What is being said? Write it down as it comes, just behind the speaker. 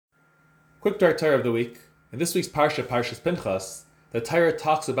Quick Torah of the week. In this week's Parsha, Parshas Pinchas, the Torah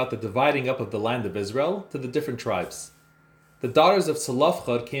talks about the dividing up of the land of Israel to the different tribes. The daughters of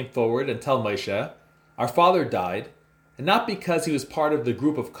Tzalafchad came forward and tell Moshe, "Our father died, and not because he was part of the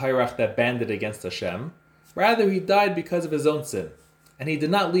group of Kairach that banded against Hashem. Rather, he died because of his own sin, and he did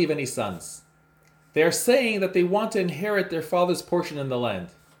not leave any sons." They are saying that they want to inherit their father's portion in the land.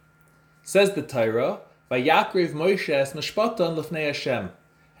 Says the Torah, "Vayakriv Moshe es mishpatan lifnei Hashem,"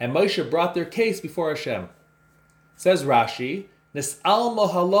 and Moshe brought their case before Hashem. Says Rashi,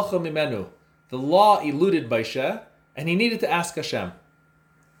 "Nis'alma halacha mimenu," the law eluded Moshe, and he needed to ask Hashem.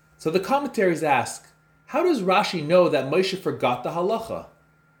 So the commentaries ask, how does Rashi know that Moshe forgot the halacha?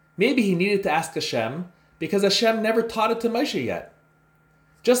 Maybe he needed to ask Hashem because Hashem never taught it to Moshe yet.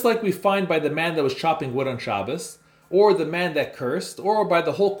 Just like we find by the man that was chopping wood on Shabbos, or the man that cursed, or by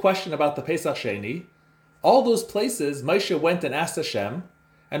the whole question about the Pesach Sheni, all those places Moshe went and asked Hashem,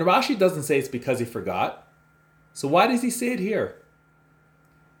 and Rashi doesn't say it's because he forgot. So why does he say it here?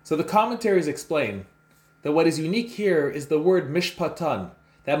 So the commentaries explain that what is unique here is the word mishpatan,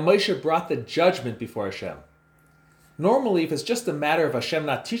 that Moshe brought the judgment before Hashem. Normally, if it's just a matter of Hashem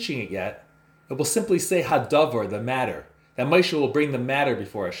not teaching it yet, it will simply say hadavar, the matter, that Moshe will bring the matter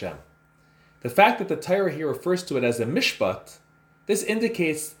before Hashem. The fact that the Torah here refers to it as a mishpat, this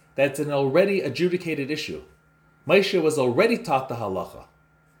indicates that it's an already adjudicated issue. Moshe was already taught the halacha.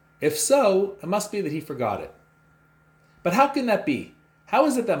 If so, it must be that he forgot it. But how can that be? How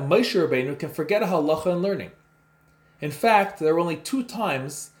is it that Moshe Rabbeinu can forget a halacha in learning? In fact, there are only 2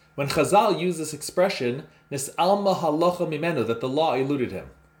 times when Chazal use this expression, nis'alma halacha mimenu, that the law eluded him.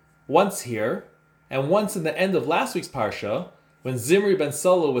 Once here, and once in the end of last week's Parsha, when Zimri ben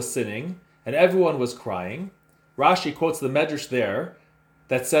Solo was sinning, and everyone was crying. Rashi quotes the Medrash there,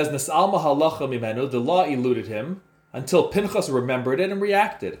 that says, nis'alma halacha mimenu, the law eluded him, until Pinchas remembered it and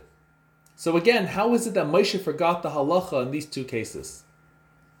reacted. So again, how is it that Moshe forgot the halacha in these 2 cases?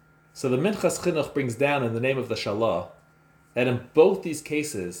 So the Minchas Chinuch brings down in the name of the Shalah that in both these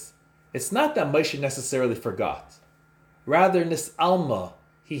cases, it's not that Moshe necessarily forgot. Rather, nis'alma,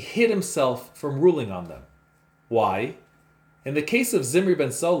 he hid himself from ruling on them. Why? In the case of Zimri ben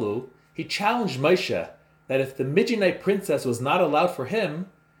Solu, he challenged Moshe that if the Midianite princess was not allowed for him,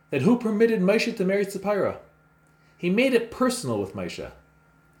 then who permitted Moshe to marry Tzipora? He made it personal with Moshe.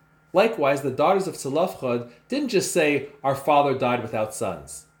 Likewise, the daughters of Tzalafchad didn't just say, "Our father died without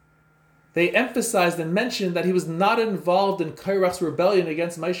sons." They emphasized and mentioned that he was not involved in Kairach's rebellion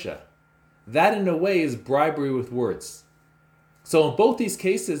against Moshe. That, in a way, is bribery with words. So in both these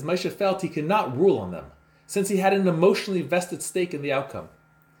cases, Moshe felt he could not rule on them, since he had an emotionally vested stake in the outcome.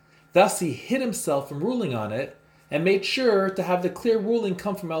 Thus, he hid himself from ruling on it, and made sure to have the clear ruling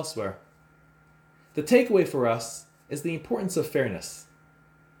come from elsewhere. The takeaway for us is the importance of fairness.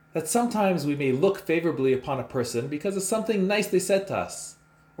 That sometimes we may look favorably upon a person because of something nice they said to us,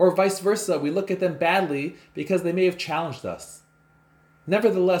 or vice versa, we look at them badly because they may have challenged us.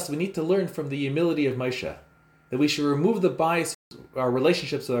 Nevertheless, we need to learn from the humility of Moshe, that we should remove the bias of our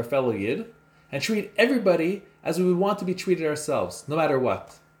relationships with our fellow Yid, and treat everybody as we would want to be treated ourselves, no matter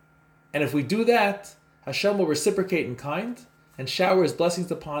what. And if we do that, Hashem will reciprocate in kind, and shower His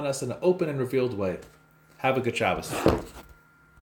blessings upon us in an open and revealed way. Have a good Shabbos.